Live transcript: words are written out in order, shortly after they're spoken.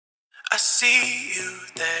I see you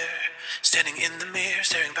there, standing in the mirror,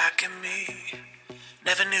 staring back at me.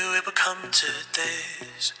 Never knew it would come to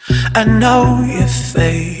this. I know your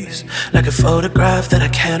face, like a photograph that I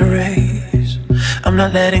can't erase. I'm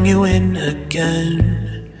not letting you in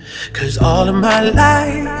again, 'cause all of my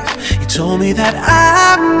life you told me that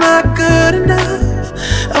I'm not good enough,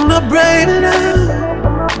 I'm not brave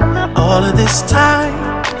enough. All of this time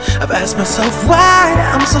I've asked myself why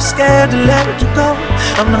I'm so scared to let you go.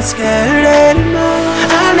 I'm not scared anymore.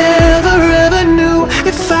 I never ever knew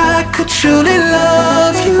if I could truly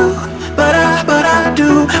love you, but I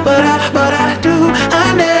do, but I do. I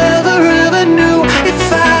never ever knew if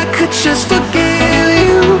I could just forgive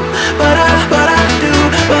you, but I do,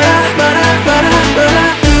 but I do.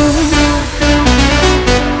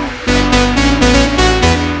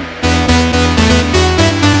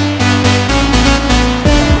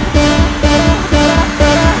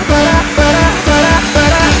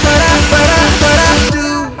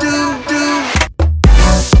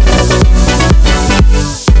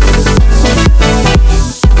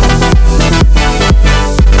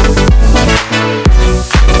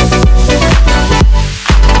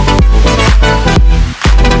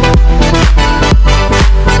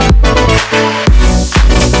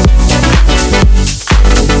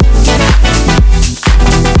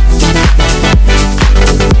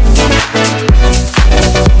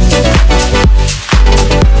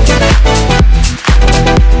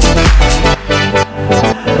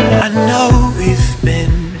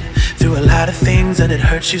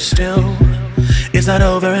 You still, it's not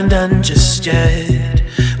over and done just yet.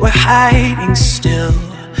 We're hiding still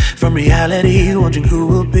from reality, wondering who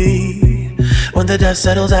will be when the dust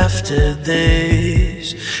settles after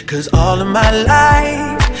this. 'Cause all of my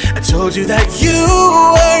life I told you that you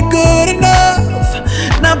weren't good enough,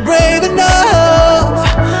 not brave enough.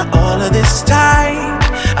 All of this time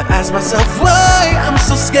I've asked myself why I'm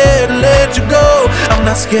so scared to let you go. I'm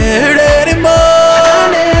not scared anymore. I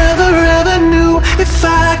never ever knew if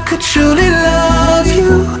I could truly love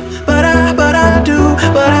you, but I do,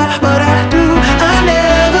 but I do. I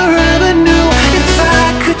never ever knew if I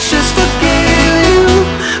could just forgive you,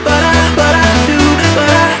 but I do, but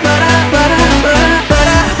I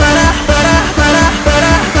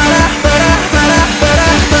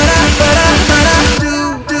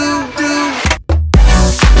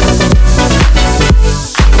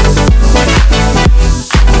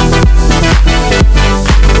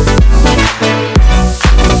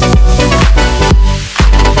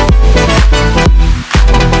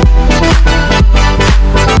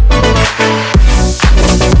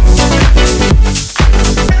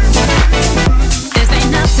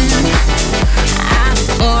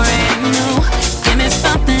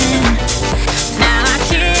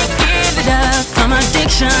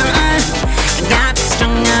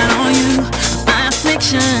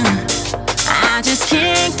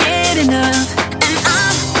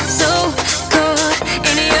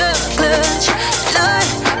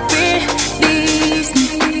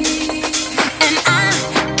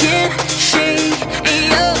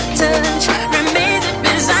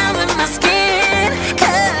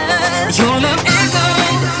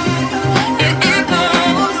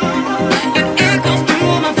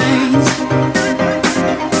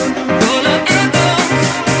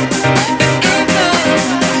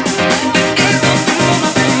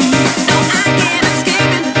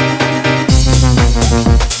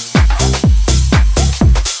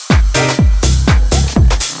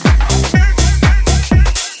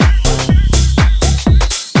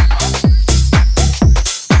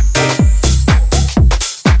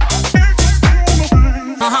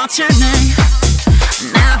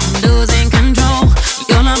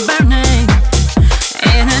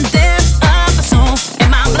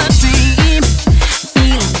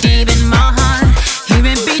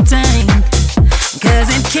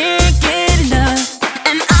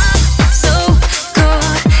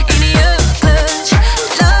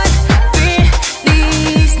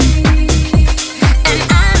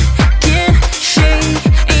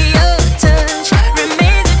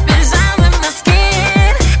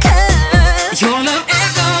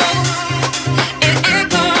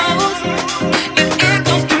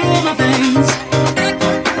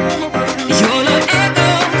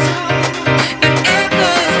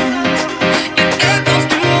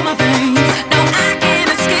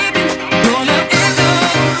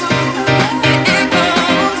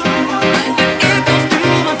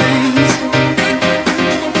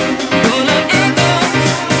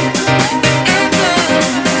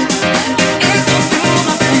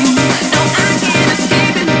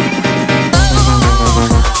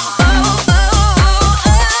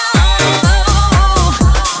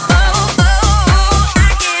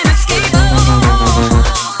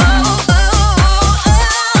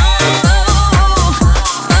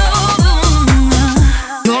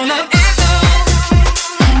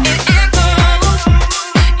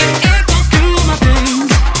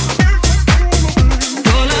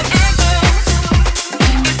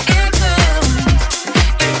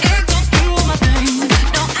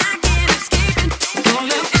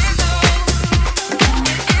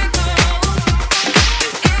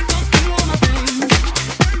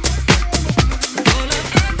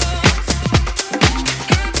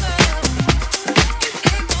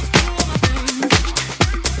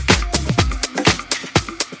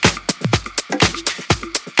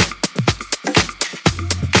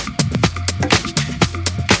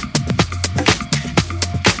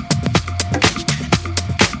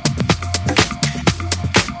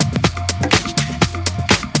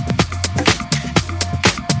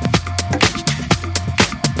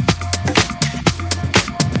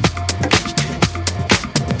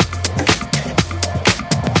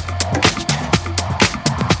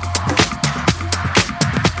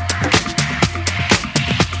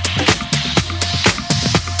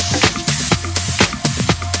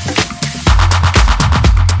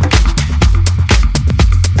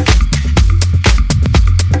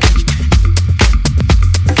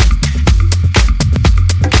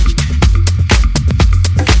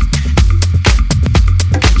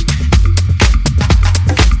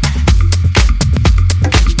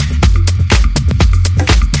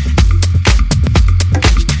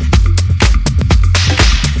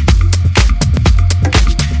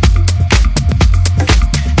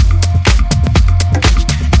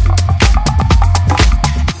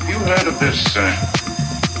this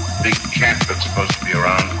big cat that's supposed to be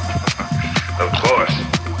around? Of course.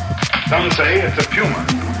 Some say it's a puma,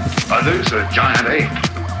 others a giant ape,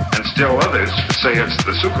 and still others say it's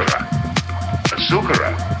the sukara. A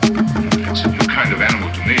sukara? It's a new kind of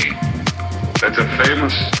animal to me. That's a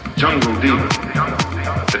famous jungle demon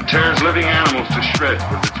that tears living animals to shreds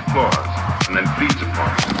with its claws and then feeds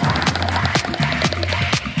upon them.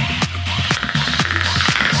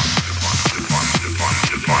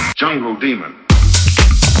 Jungle demon.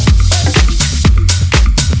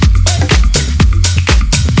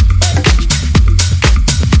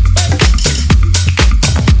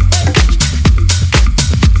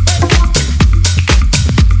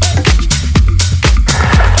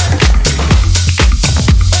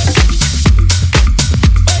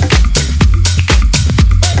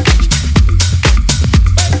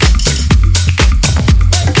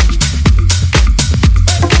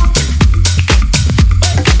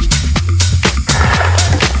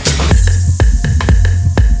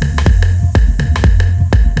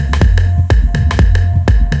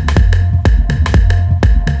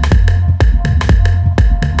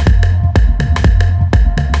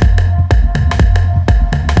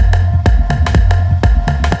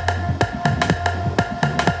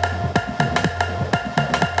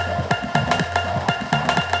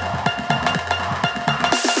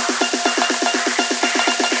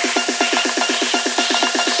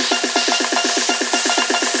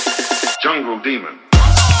 Jungle demon.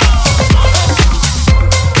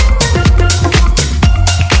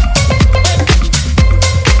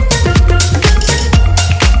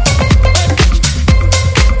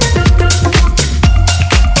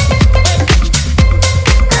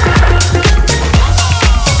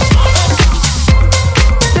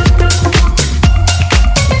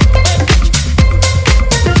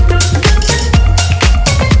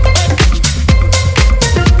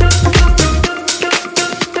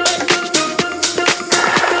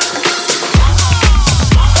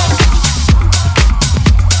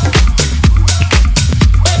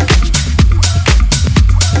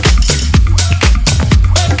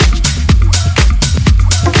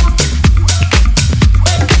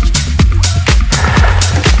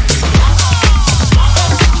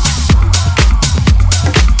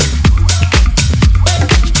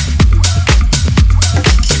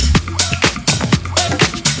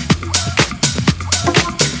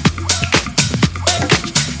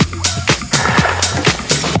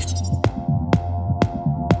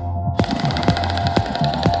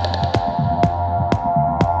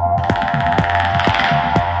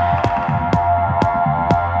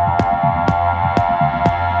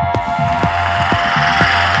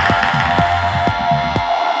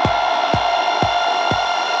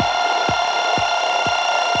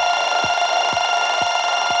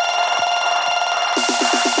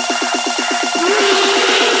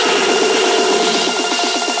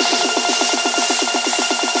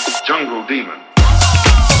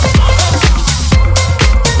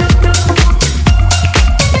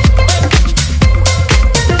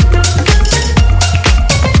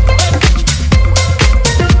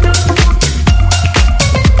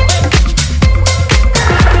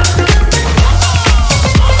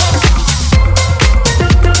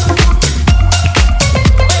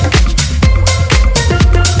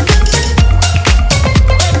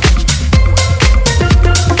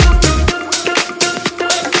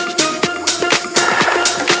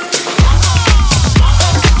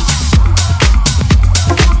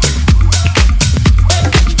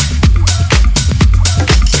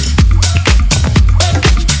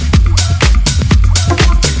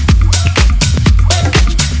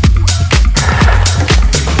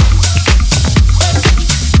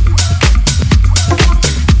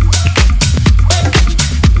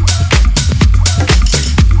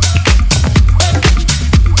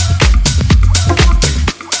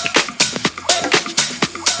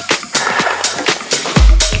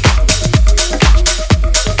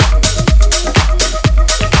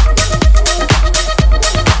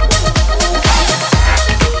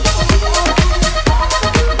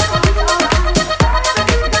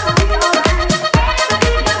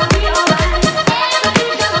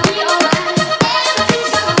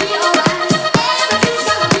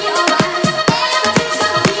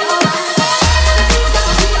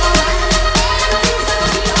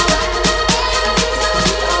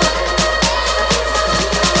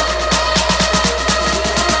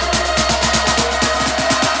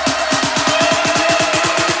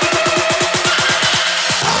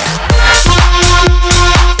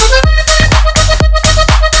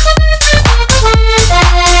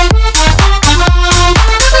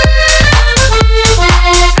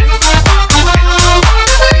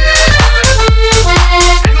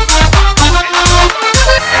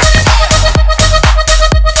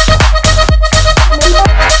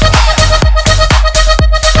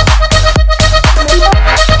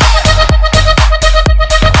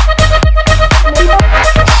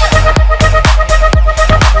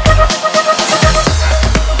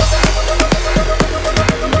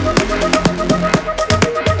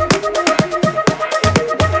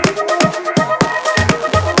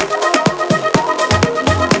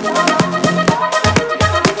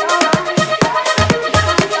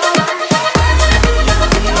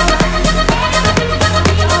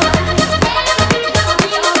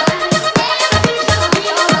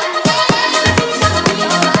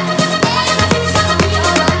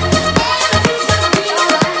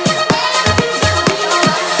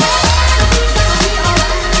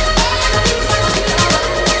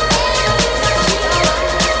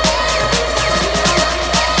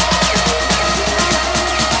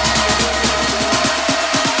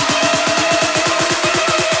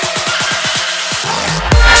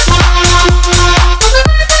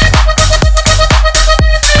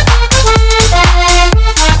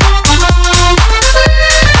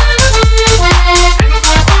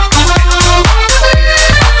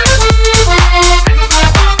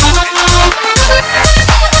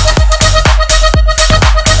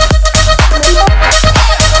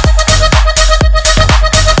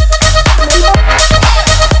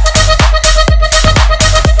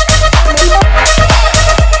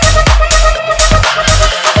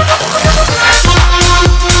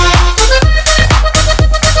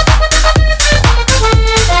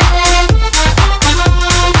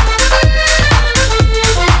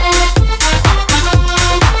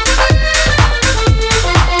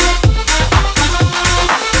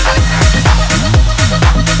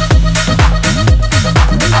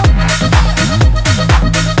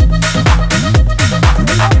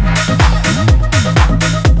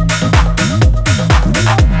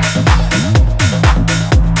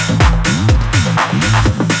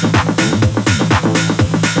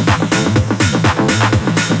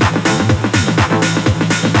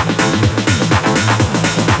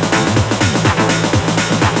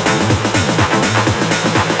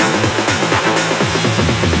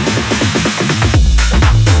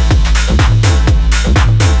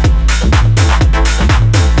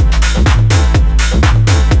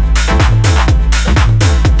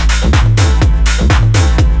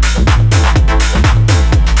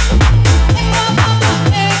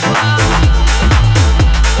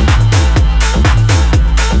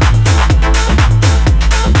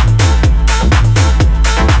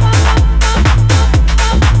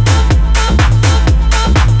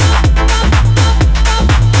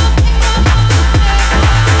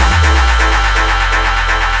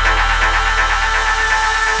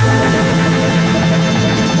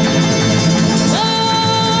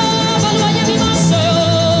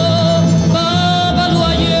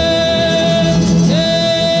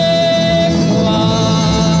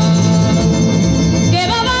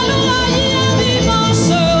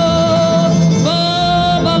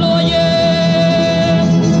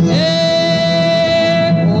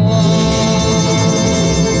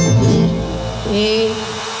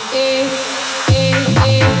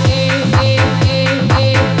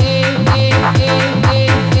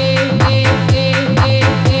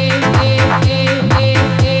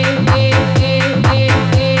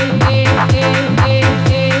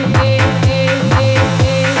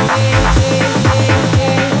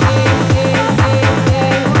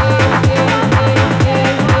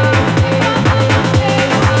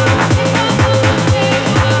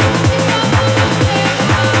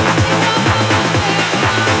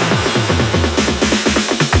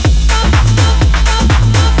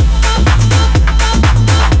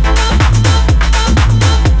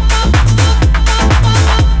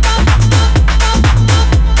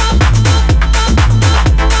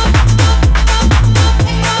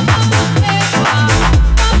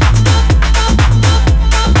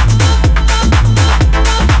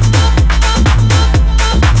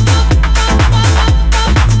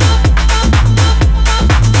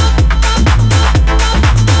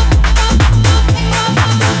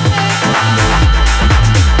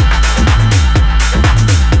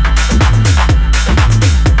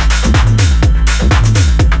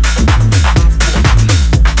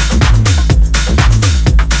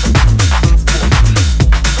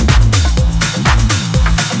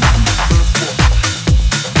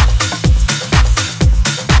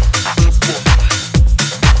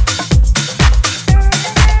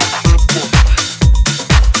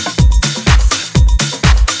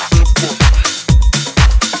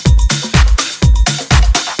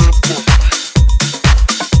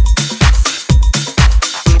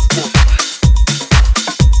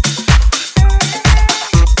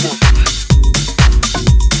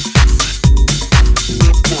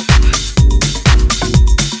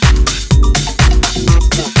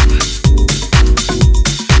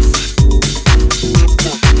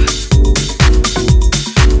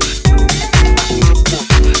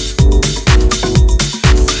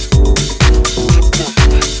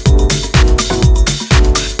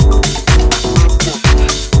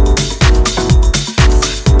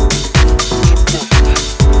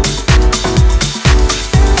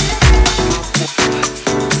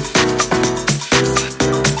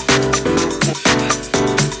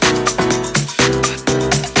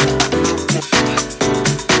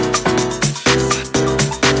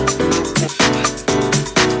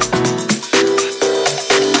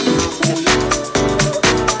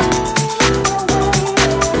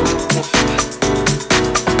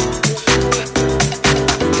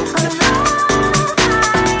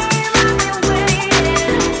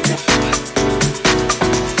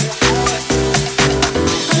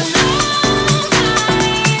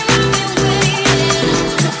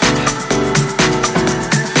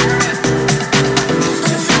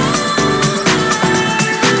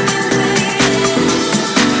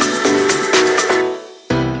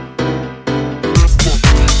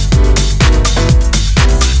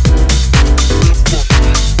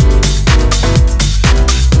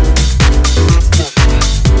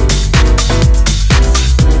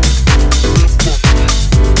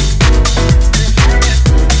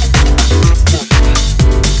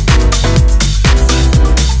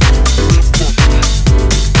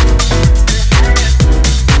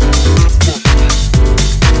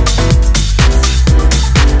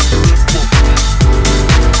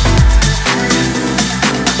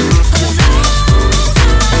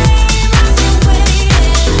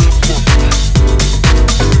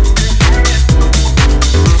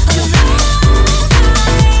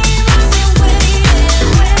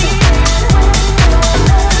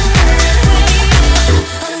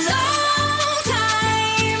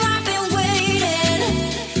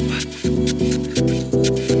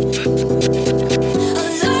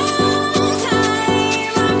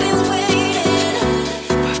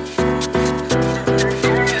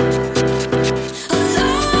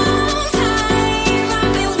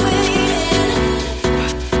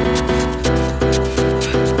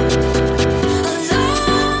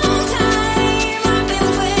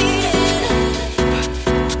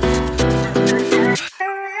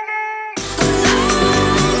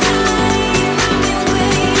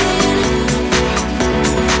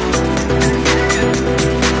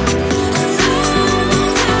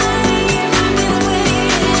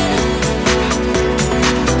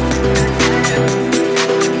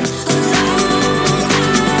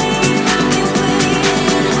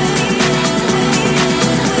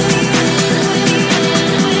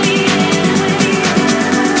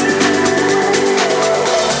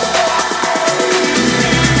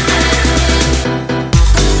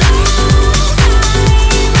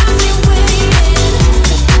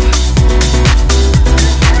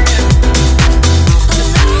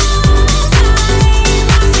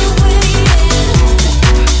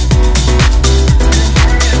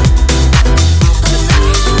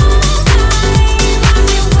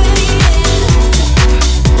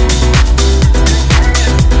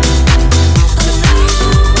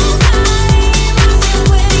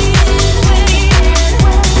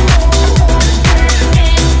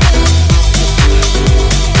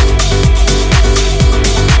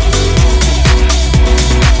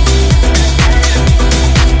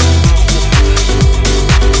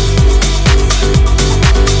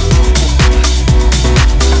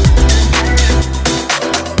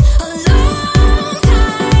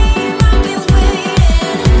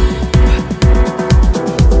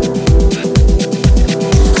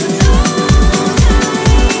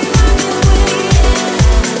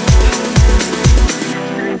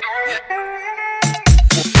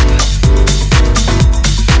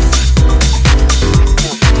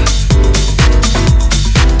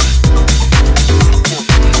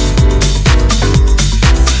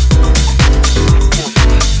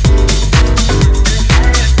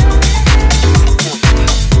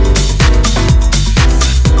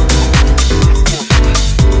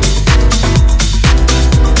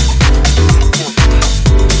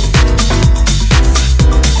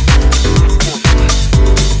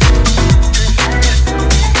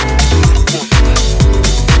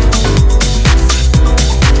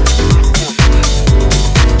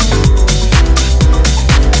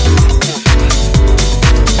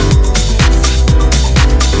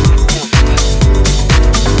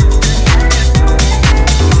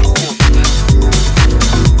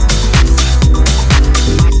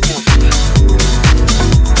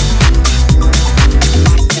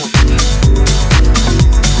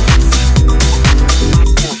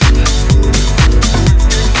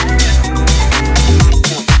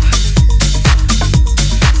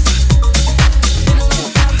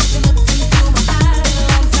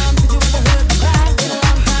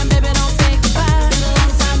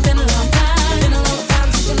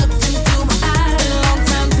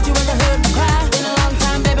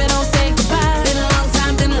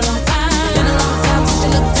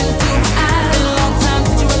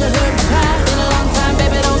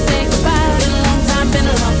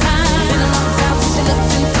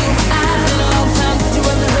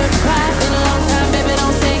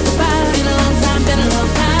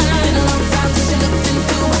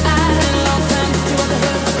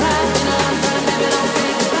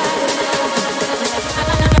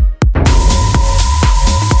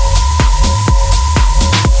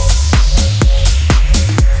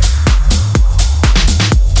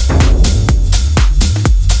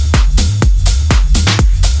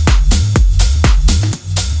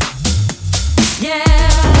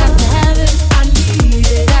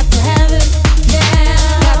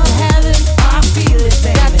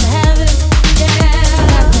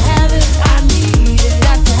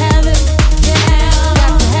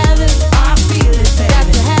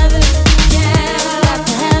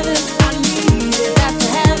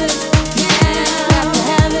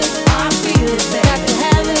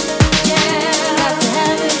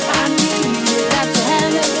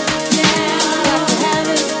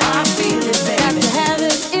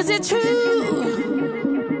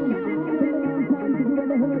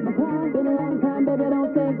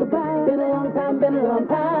 say goodbye. Been a long time, been a long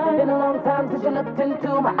time. Been a long time since you looked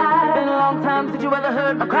into my eyes. Been a long time since you ever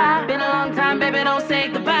heard me cry. Been a long time, baby, don't say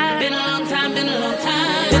goodbye. Been a long time, been a long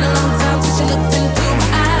time. Been a long time since you looked into my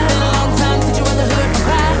eyes. Been a long time since you ever heard me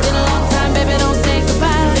cry. Been a long time, baby, don't say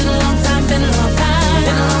goodbye. Been a long time, been a long time.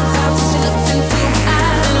 Been a long time since you looked into my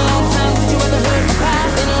eyes. Been a long time since you ever heard me cry.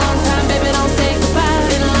 Been a long time, baby, don't say goodbye.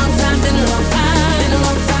 Been a long time, been a long time. Been a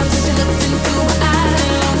long time since you looked into my eyes.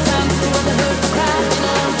 Been a long time since you ever heard me cry. Been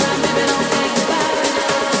a long time, baby, don't say goodbye.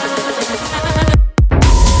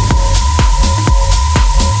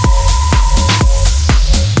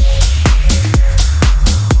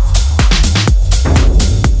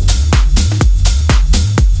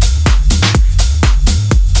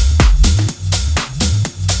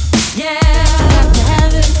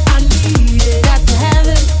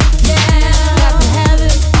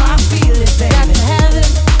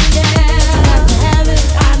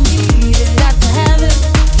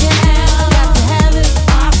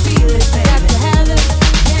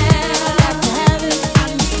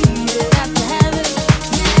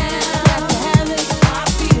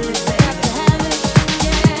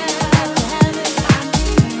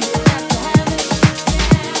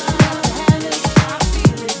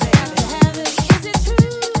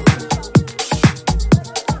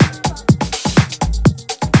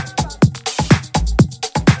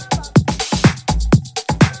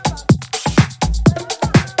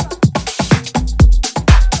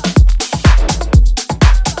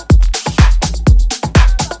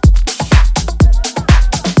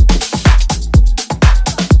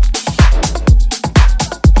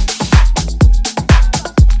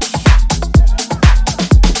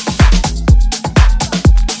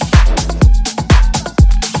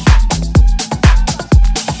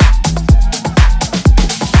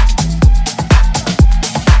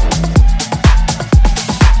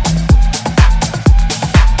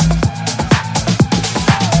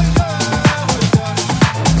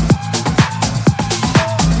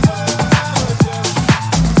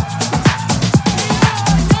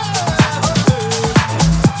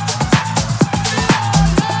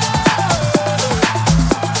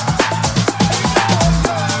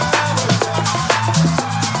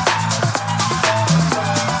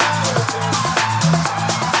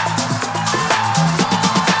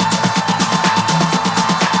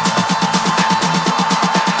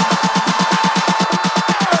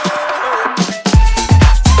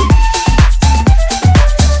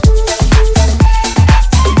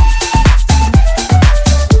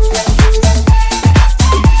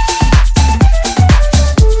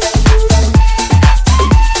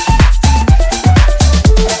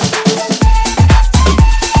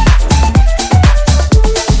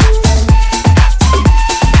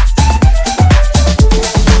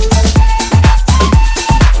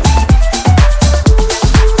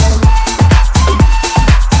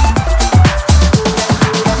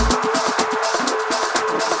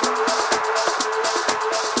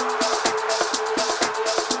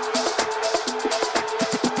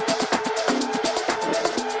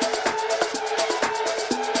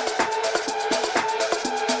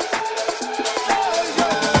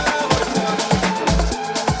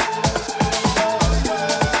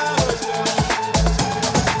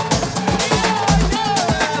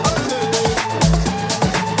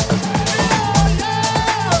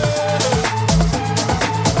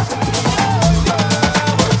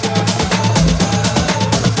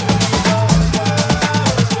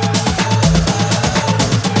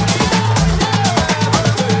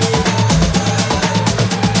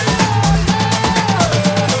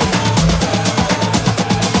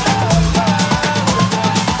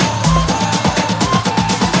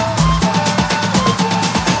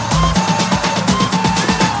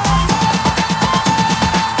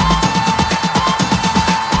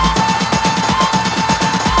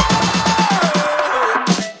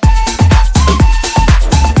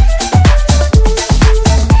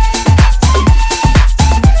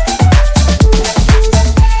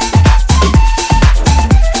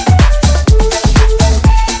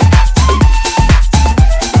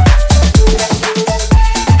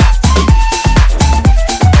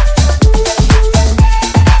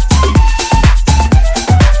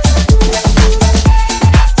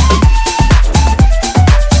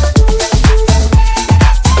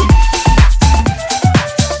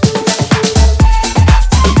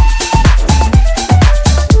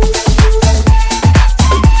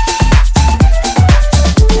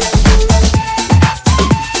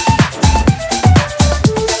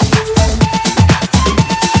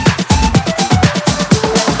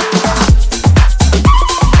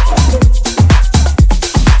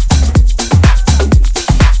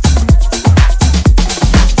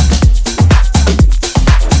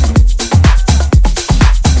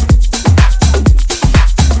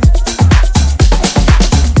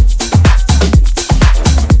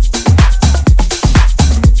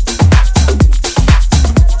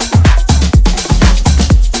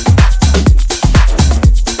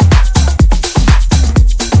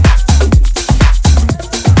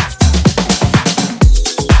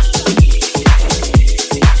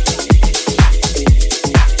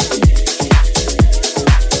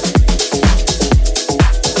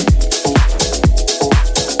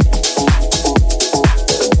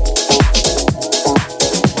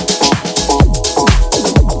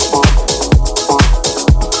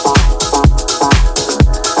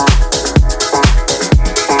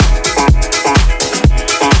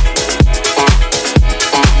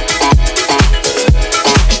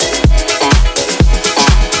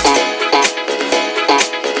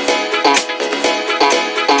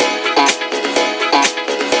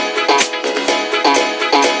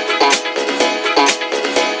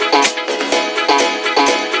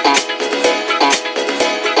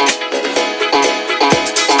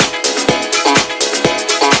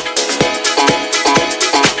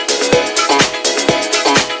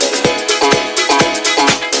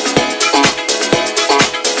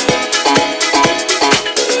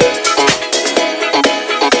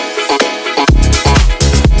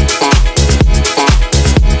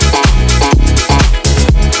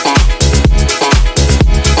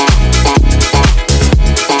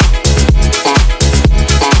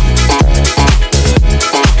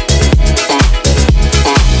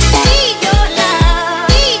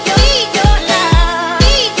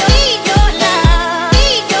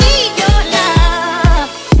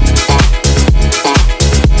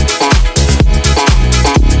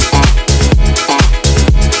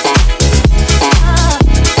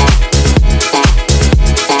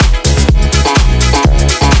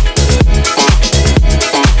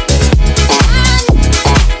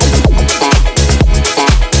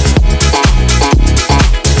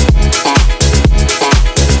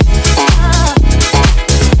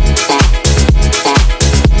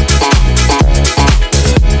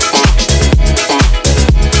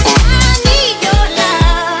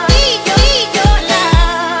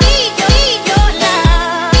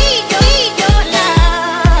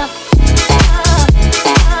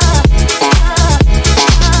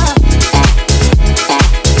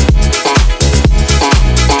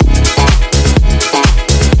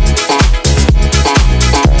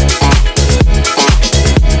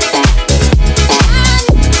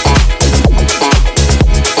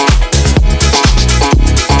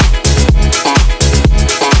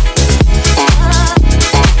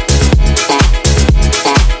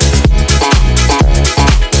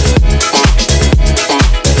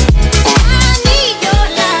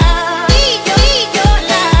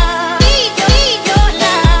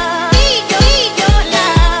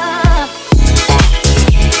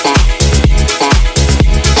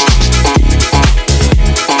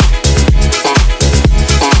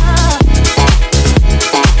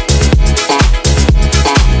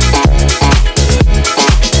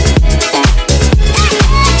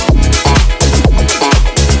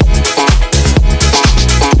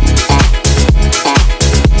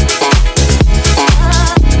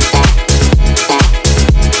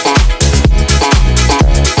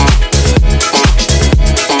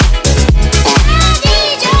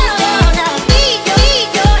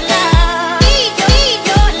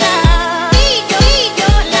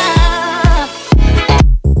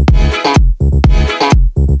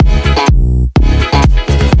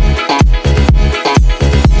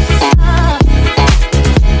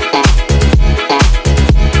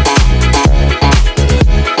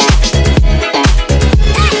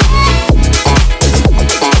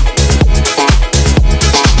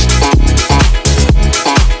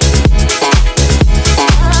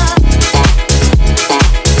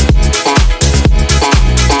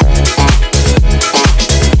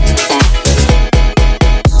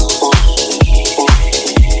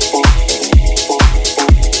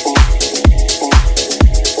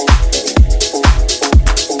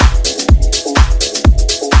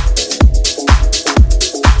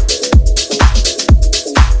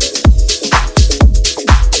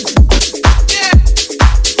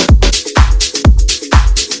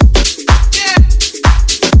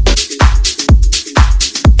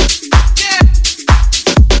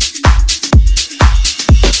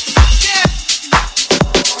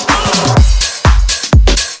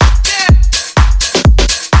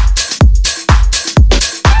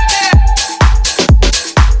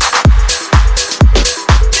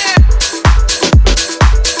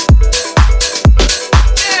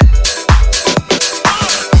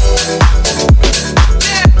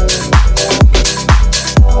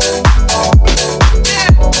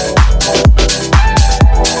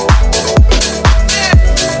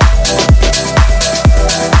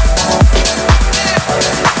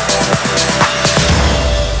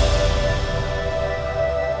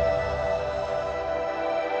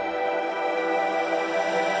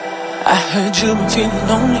 I heard you've been feeling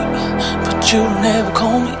lonely, but you don't ever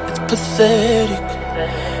call me. It's pathetic.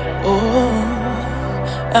 Oh,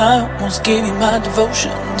 I once gave you my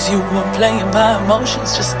devotions. You were playing my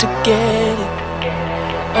emotions just to get it.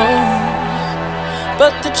 Oh,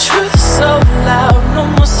 but the truth is so loud. No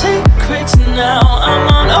more secrets now. I'm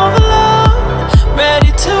on overload,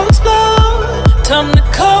 ready to explode. Time to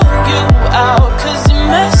call you out, 'cause you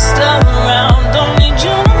messed around. Don't need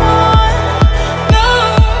you no more. No,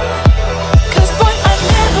 'cause boy, I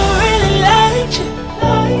never really liked you.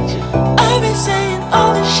 I've been saying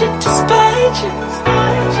all this shit to spite you.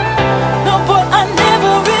 No, boy, I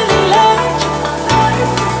never really liked you.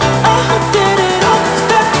 I hope that it all comes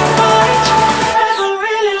back to bite you. Never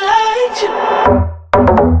really liked you.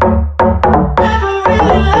 Never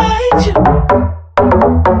really liked you.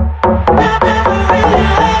 Never really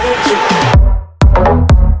liked you.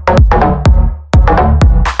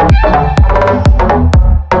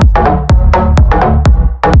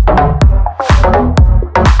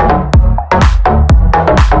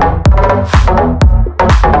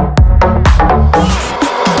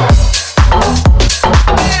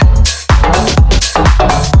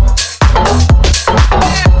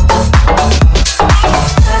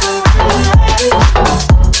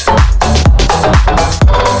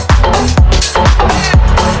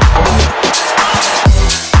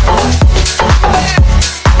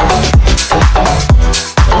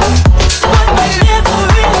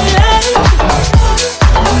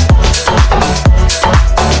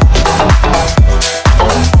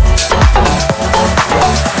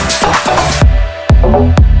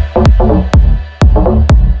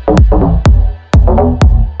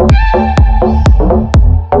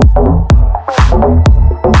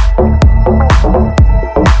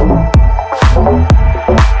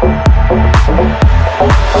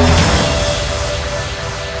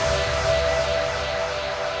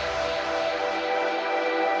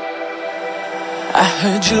 I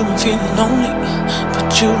heard you've been feeling lonely, but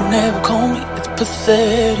you don't ever call me. It's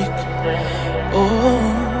pathetic. Oh,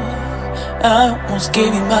 I once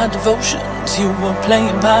gave you my devotions. You were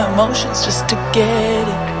playing my emotions just to get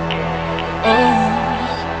it. Oh,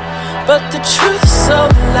 but the truth is so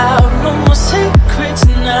loud. No more secrets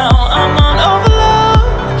now. I'm on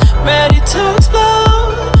overload, ready to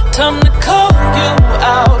explode. Time to call you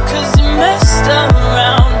out, 'cause you messed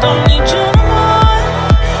around. Don't need you no more.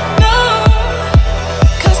 No,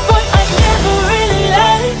 'cause boy, I never really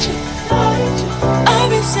liked you. I've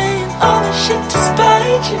been saying all this shit to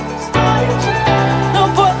spite you. No,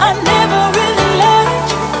 boy, I never really liked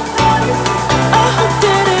you. I hope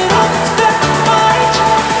that it all comes back to bite you.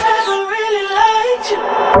 Never really liked you.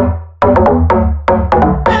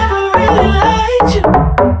 Never really liked you.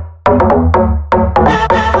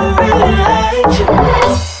 Never really liked you.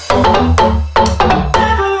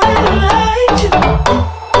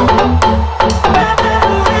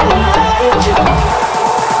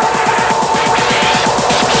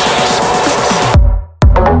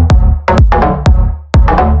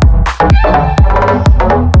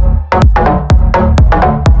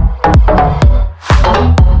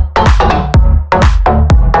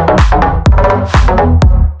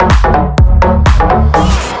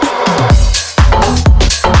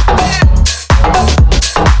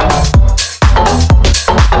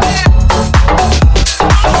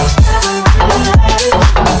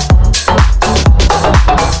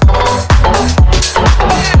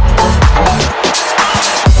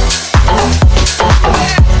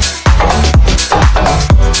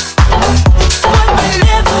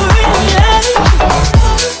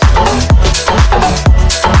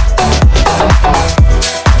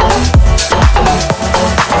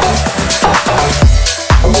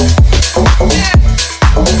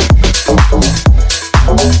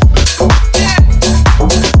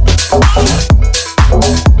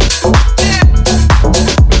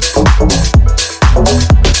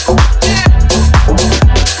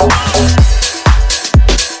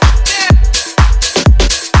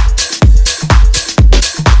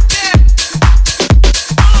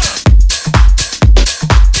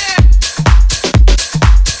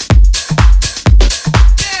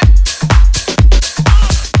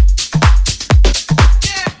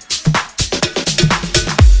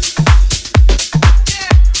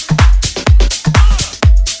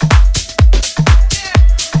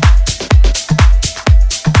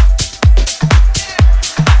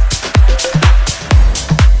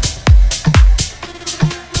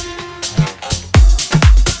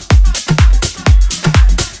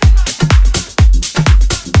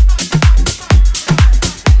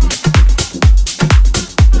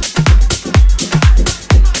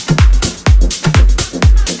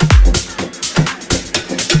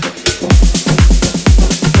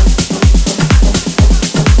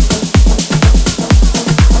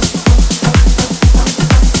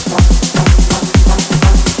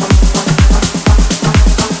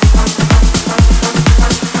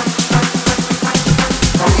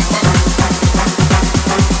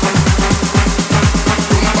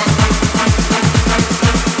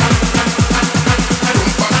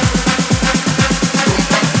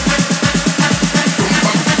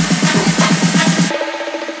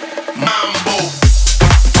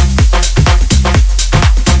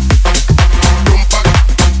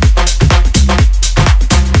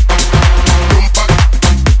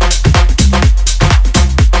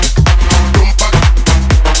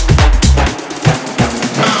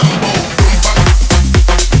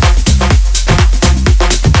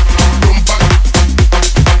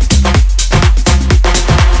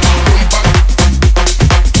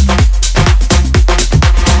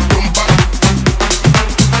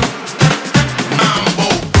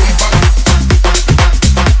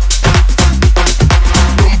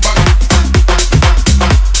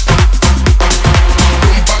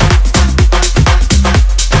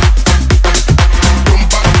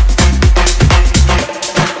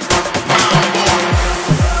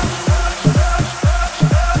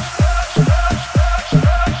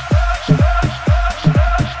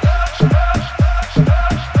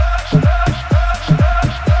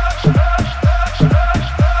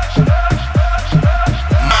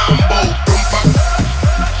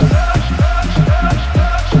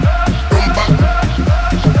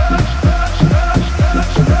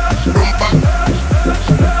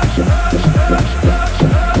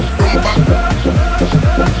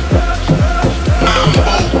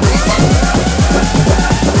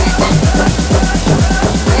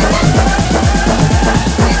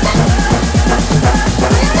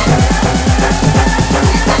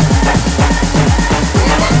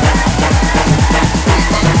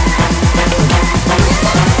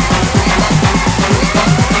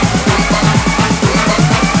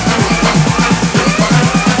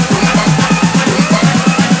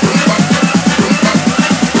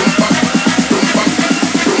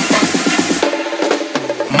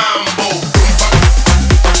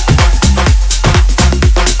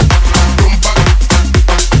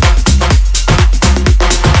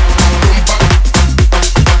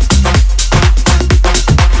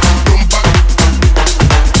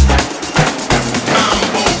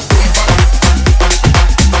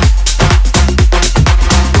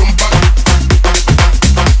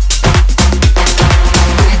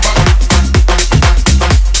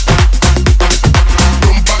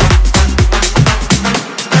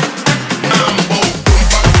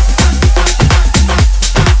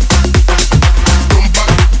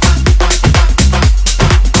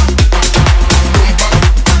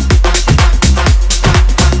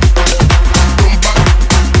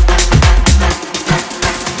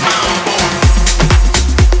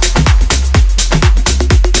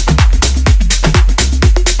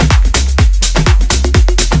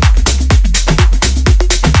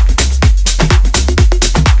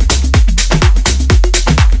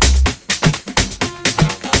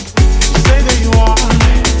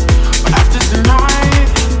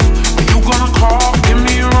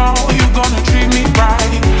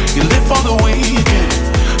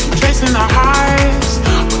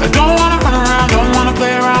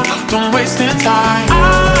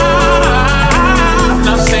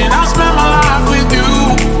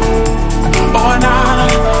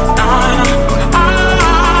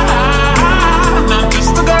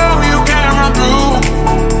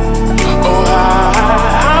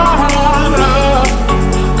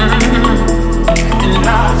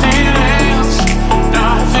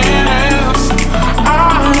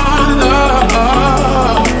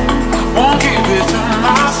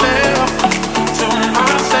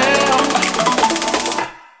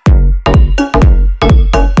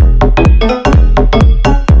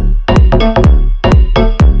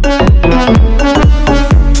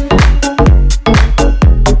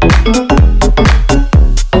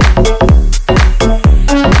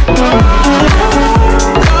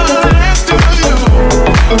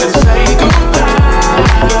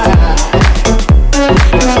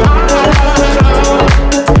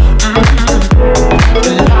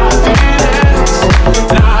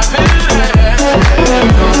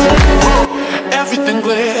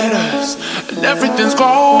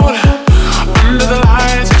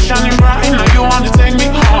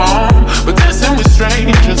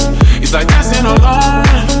 Feels like dancing alone.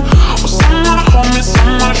 Well, someone hold me,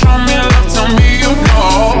 someone show me love. Tell me you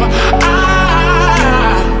know.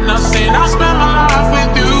 I'm not saying I'll spend my life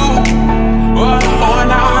with you. Oh,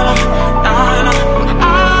 nah.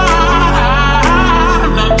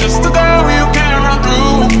 I'm not just a girl you can run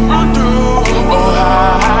through. Oh,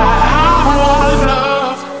 I want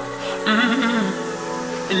love,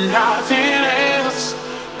 and nothing else.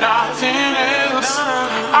 I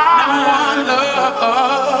want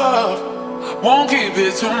love. Won't keep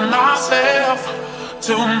it to myself.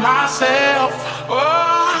 Oh,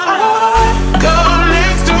 go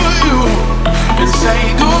next to you and say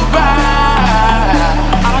goodbye.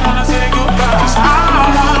 I don't wanna say goodbye, 'cause I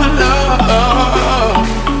want love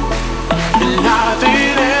and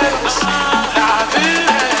nothing else.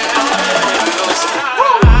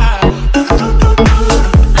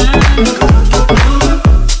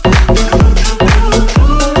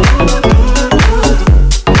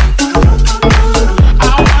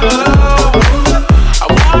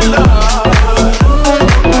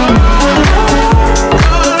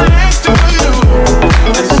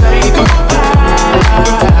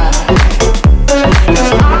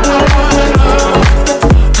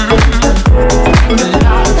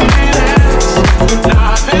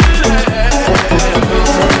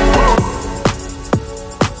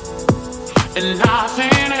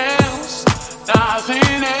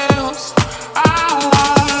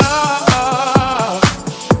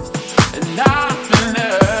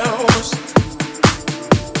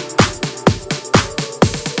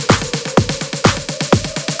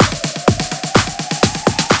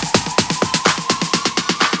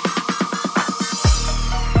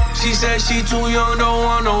 She said she too young, don't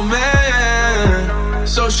want no man.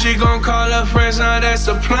 So she gon' call her friends, now that's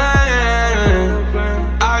a plan.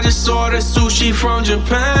 I just ordered sushi from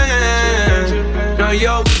Japan. Now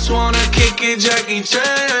yo, just wanna kick it, Jackie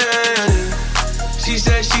Chan. She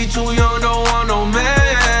said she too young, don't want no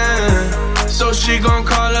man. So she gon'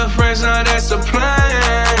 call her friends, now that's a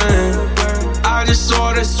plan. I just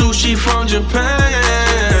ordered sushi from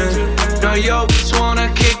Japan. Now yo, just wanna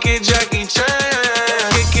kick it, Jackie Chan.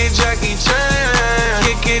 Kick it, Jackie Chan.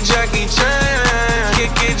 Kick it, Jackie Chan.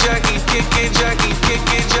 Kick it, Jackie. Kick it, Jackie. Kick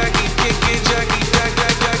it, Jackie. Kick it, Jackie.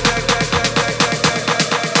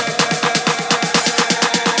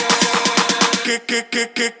 Kick, kick, kick,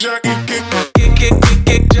 kick, Jackie. Kick, kick, kick,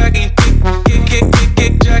 kick, Jackie. Kick, kick, kick,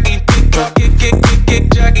 kick, Jackie. Kick, kick, kick, kick,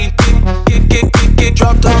 Jackie. Kick, kick, kick, kick,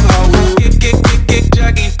 drop down how. Kick, kick, kick, kick,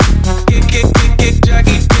 Jackie. Kick, kick, kick, kick,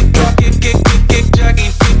 Jackie. Kick, kick, kick, kick, Jackie.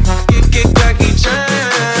 Kick, kick, Jackie Chan.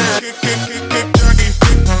 Kick, kick, kick, kick, Jackie.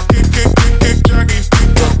 Kick, kick, kick, kick, Jackie.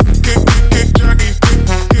 Kick, kick, kick, Jackie.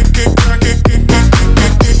 Kick,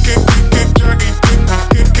 kick, Jackie.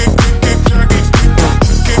 Kick, kick, kick, kick, Jackie. Kick,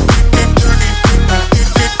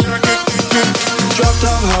 kick, kick, Jackie. Drop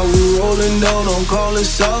top, how we rolling down on call it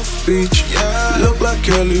South Beach. Yeah. Look like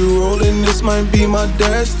Kelly rolling, this might be my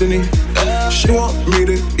destiny. Yeah. She want me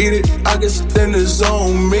to eat it, I guess then it's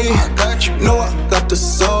on me. I got you. Know I got the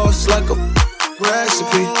sauce like a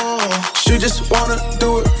recipe. She just wanna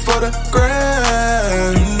do it for the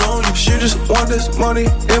grand. You know you. She just want this money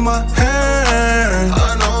in my hand.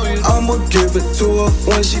 I know you. I'ma give it to her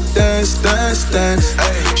when she dance, dance, dance.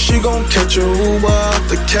 Ay. She gon' catch a Uber out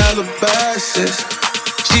the Calabasas.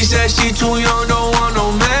 She said she too young, don't want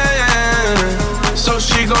no man. So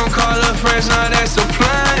she gon' call her friends, now that's a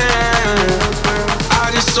plan.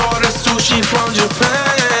 I just ordered sushi from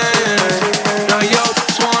Japan. Now yo,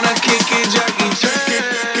 just wanna kick it, Jackie Chan.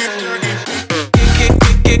 Kick, kick,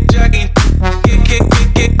 kick, kick, Jackie. Kick, kick, kick,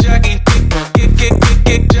 kick, Jackie. Kick, kick, kick,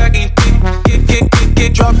 kick, Jackie. Kick, kick, kick,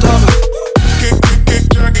 kick, drop top. Kick, kick, kick,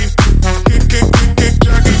 Jackie. Kick, kick, kick, kick,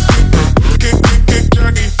 Jackie. Kick, kick, kick,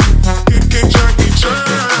 Jackie. Kick, kick, Jackie Chan.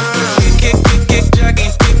 Kick, kick, kick, kick, Jackie.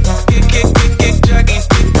 Kick, kick, kick, kick, Jackie.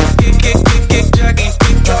 Kick, kick, kick, kick, Jackie.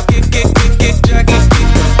 Kick, kick, kick, kick, Jackie.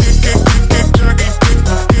 Kick, kick, kick, kick, Jackie.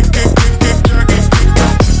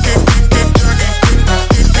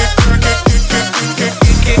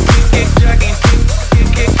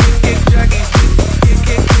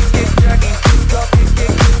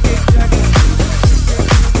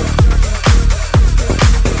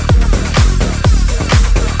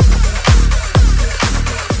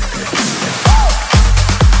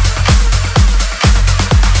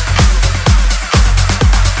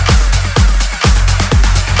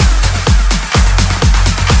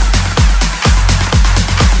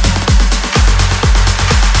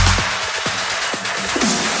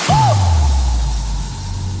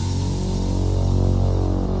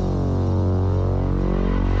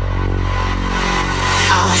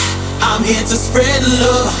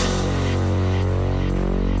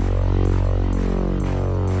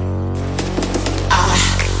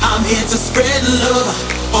 to spread love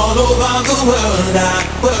all over the world.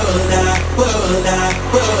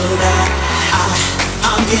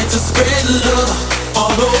 I'm here to spread love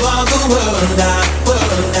all over the world.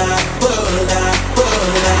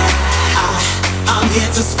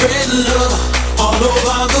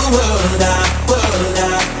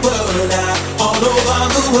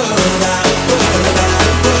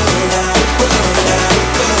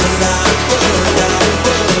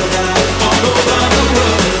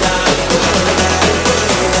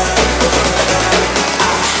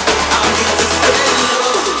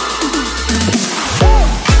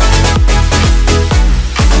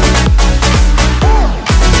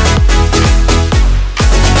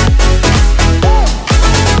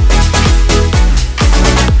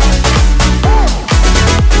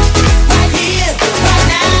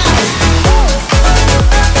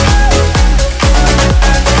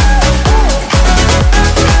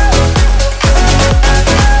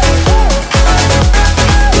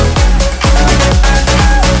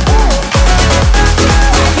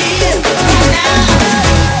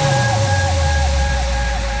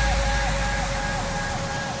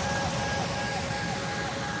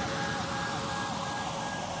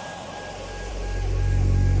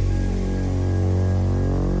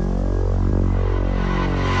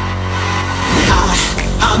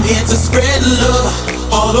 I'm here to spread love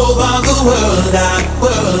all over the world.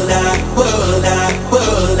 All over the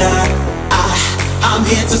world. I'm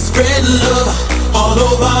here to spread love all over the world. I'm here to spread love all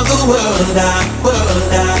over the world.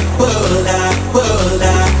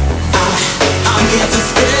 I'm here to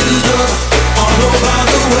spread love all over the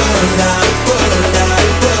world.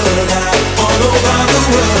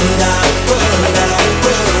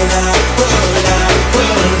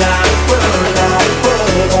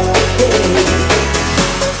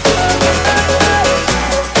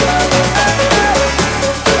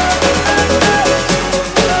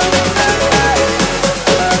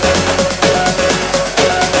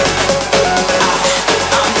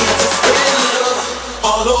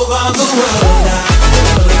 All over the world.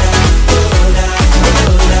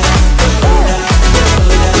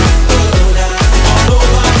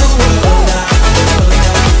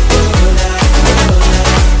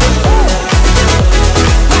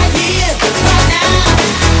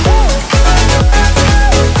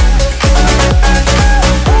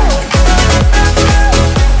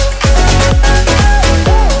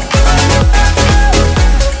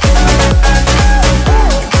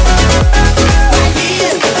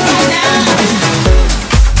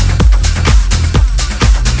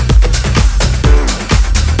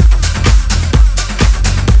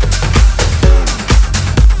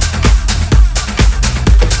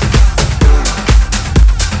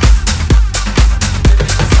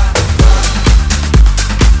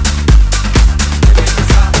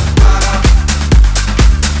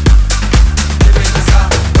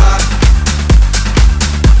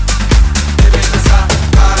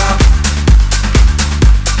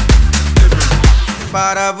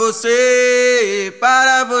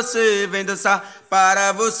 Vem dançar,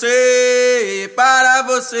 para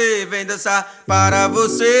você, vem dançar, para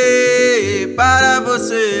você, vem dançar, para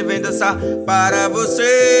você, vem dançar, para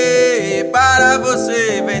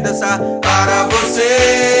você, vem dançar, para você,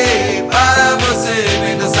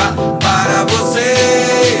 vem dançar, para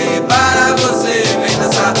você, vem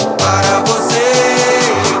dançar, para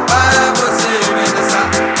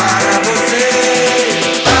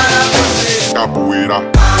você,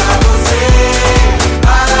 capoeira.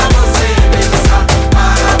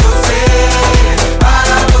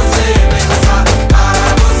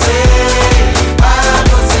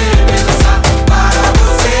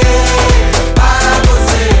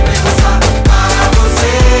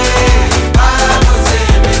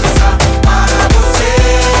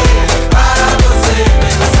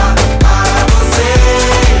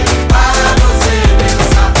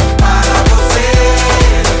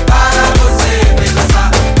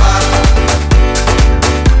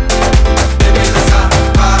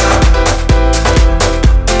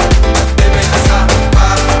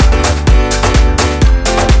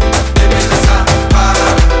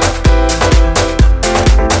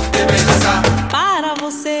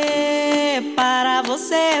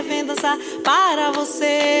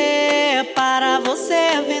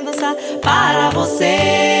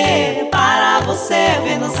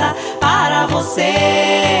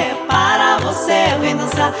 vem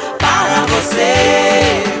dançar. Para você,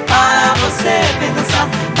 vem dançar.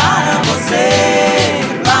 Para você, vem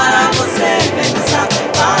dançar. Para você, vem dançar.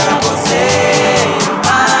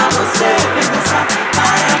 Para você, vem dançar.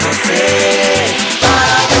 Para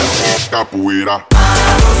você, capoeira.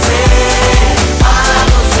 Para você,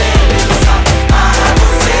 vem dançar. Para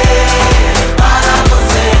você.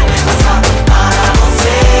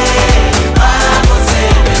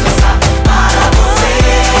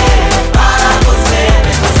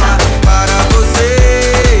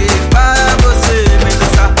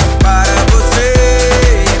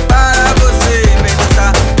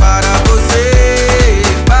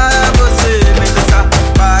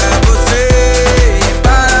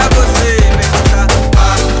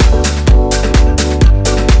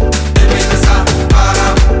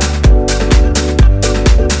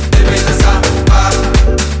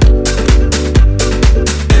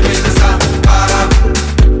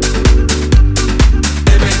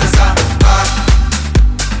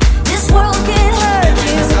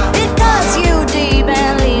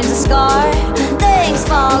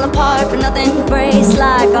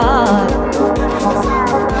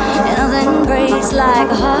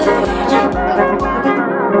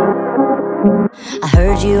 I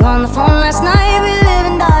heard you on the phone last night. We live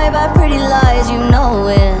and die by pretty lies, you know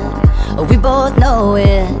it. Oh, we both know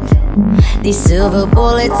it. These silver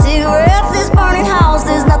bullet cigarettes, this burning house,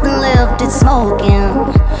 there's nothing left, it's smoking.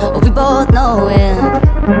 Oh, we both know it.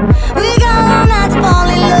 We got all night to fall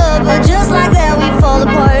in love, but just like that we fall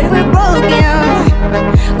apart. We're broken,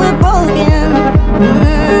 we're broken.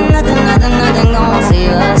 Nothing gonna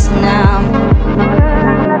save us now.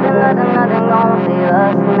 Nothing gonna save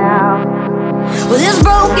us now. Well, this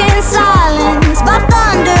broken silence by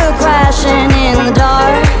thunder crashing in the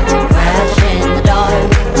dark, crashing in the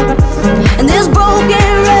dark. And this broken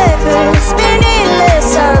record spinning less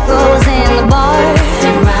circles in the bar,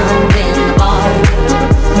 and round in the bar.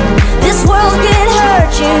 This world can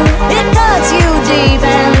hurt you, it cuts you deep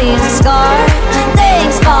and leaves a scar.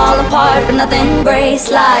 Things fall apart, but nothing breaks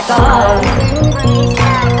like a heart.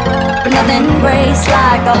 But nothing breaks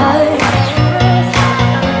like a heart.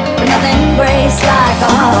 But nothing breaks like a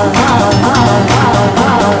heart.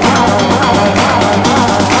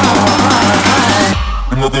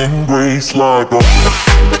 Nothing breaks like a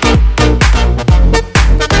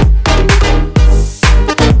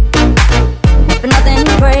But nothing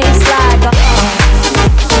breaks like a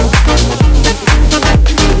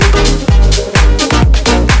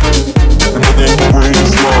Nothing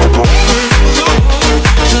breaks like a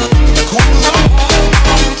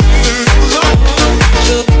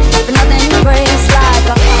But nothing breaks like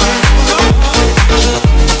a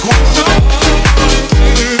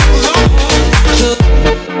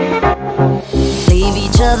leave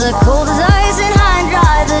each other cold as ice and high and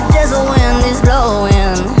dry. The desert wind is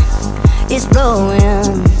blowing, it's blowing.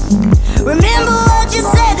 Remember what you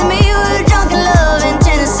said to me, we were drunk in love in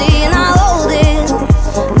Tennessee, and I hold it,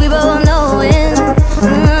 we both know it.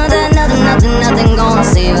 That nothing gonna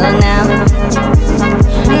save us now.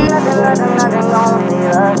 Nothing gonna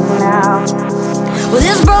save us now. Well,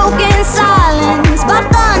 this broken silence by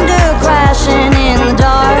thunder crashing in the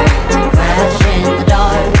dark, crashing in the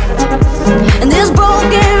dark. And this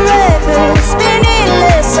broken record spinning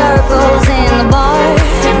less circles in the bar,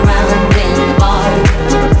 and round in the bar.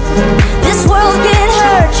 This world can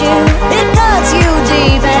hurt you, it cuts you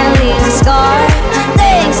deep and leaves a scar.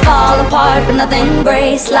 Things fall apart, but nothing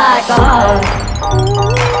breaks like a heart.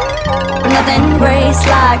 But nothing breaks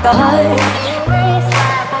like a heart.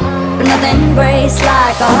 But nothing breaks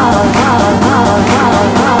like a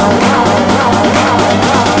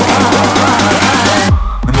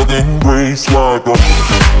Nothing breaks like a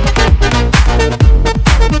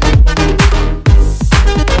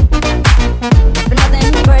But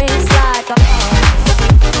nothing breaks like a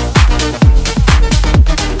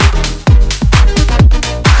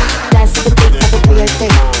Dance to the beat of the 303.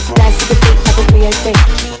 Dance to the beat of the 303.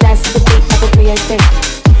 Dance to the beat of the 303.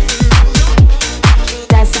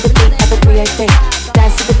 Dance to the beat of the 303.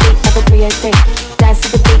 Dance to the beat of the 303. Dance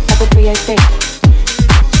to the beat of the 303.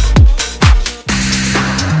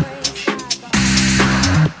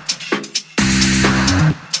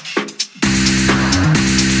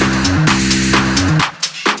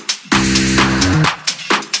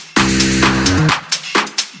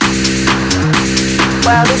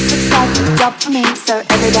 Well, this looks like a job for me, so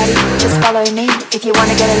everybody just follow me. If you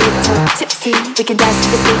wanna get a little tipsy, we can dance to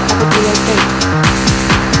the beat of the 303.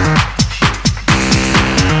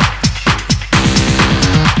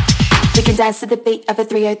 We can dance to the beat of a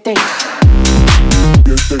 303.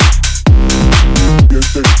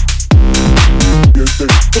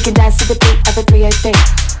 We can dance to the beat of a 303.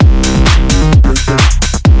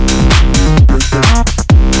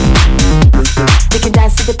 We can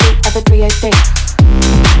dance to the beat of a 303.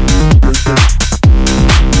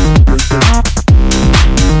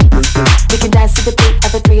 We can dance to the beat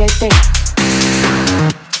of a 303.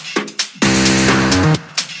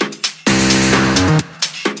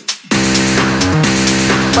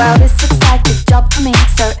 Well, this looks like a job for me,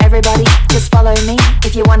 so everybody just follow me.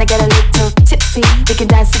 If you wanna get a little tipsy, we can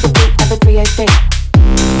dance to the beat of a 303.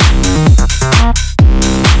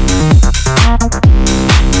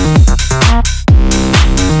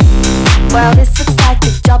 Well, this looks like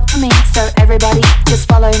a job for me, so everybody just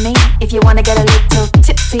follow me. If you wanna get a little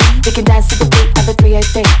tipsy, we can dance to the beat of a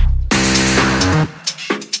 303.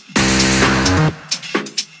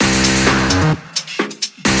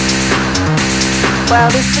 Well,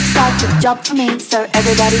 this looks like a job for me, so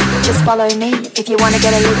everybody just follow me. If you wanna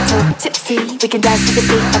get a little tipsy, we can dance to the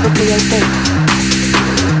beat of a 303.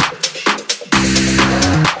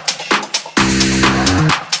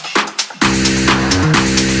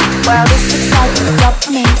 Well, this looks like a job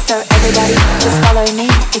for me, so everybody just follow me.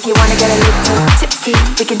 If you wanna get a little tipsy,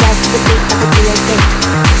 we can dance to the beat of a 303.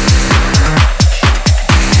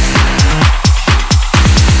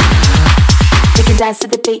 dance to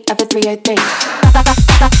the beat of a 303.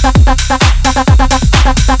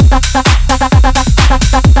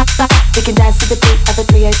 We can dance to the beat of a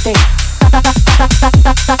 303.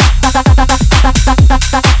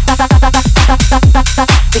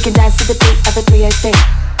 We can dance to the beat of a 303.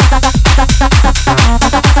 We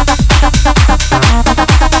can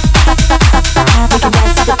dance to the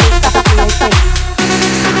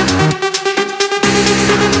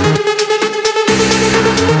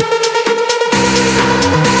beat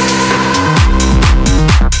of a 303.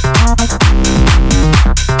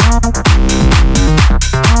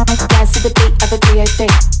 Dance to the beat of a 303.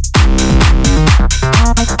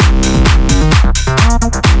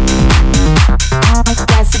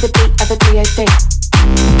 Dance to the beat of a 303.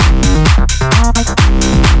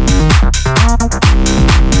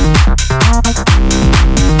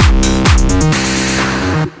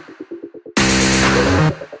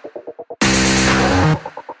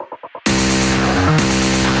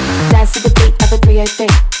 Dance to the beat of a 303.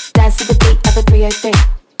 Dance to the beat of a 303.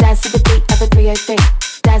 Dance to the beat of a 303. Dance to the beat of a 303.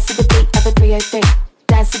 Dance to the beat of a 303.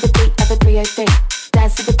 Dance to the beat of a 303.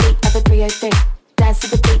 Dance to the beat of a 303. Dance to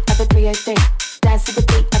the beat of a 303. Dance to the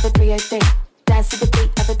beat of a 303. Dance to the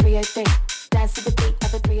beat of a 303. Dance to the beat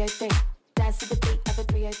of a 303. Dance to the beat of a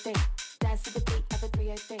 303. Dance to the beat of a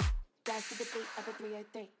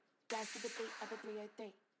 303. Dance to the beat of a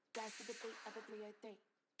 303. Dance to the beat of a 303.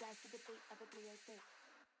 Dance to the beat of a 303.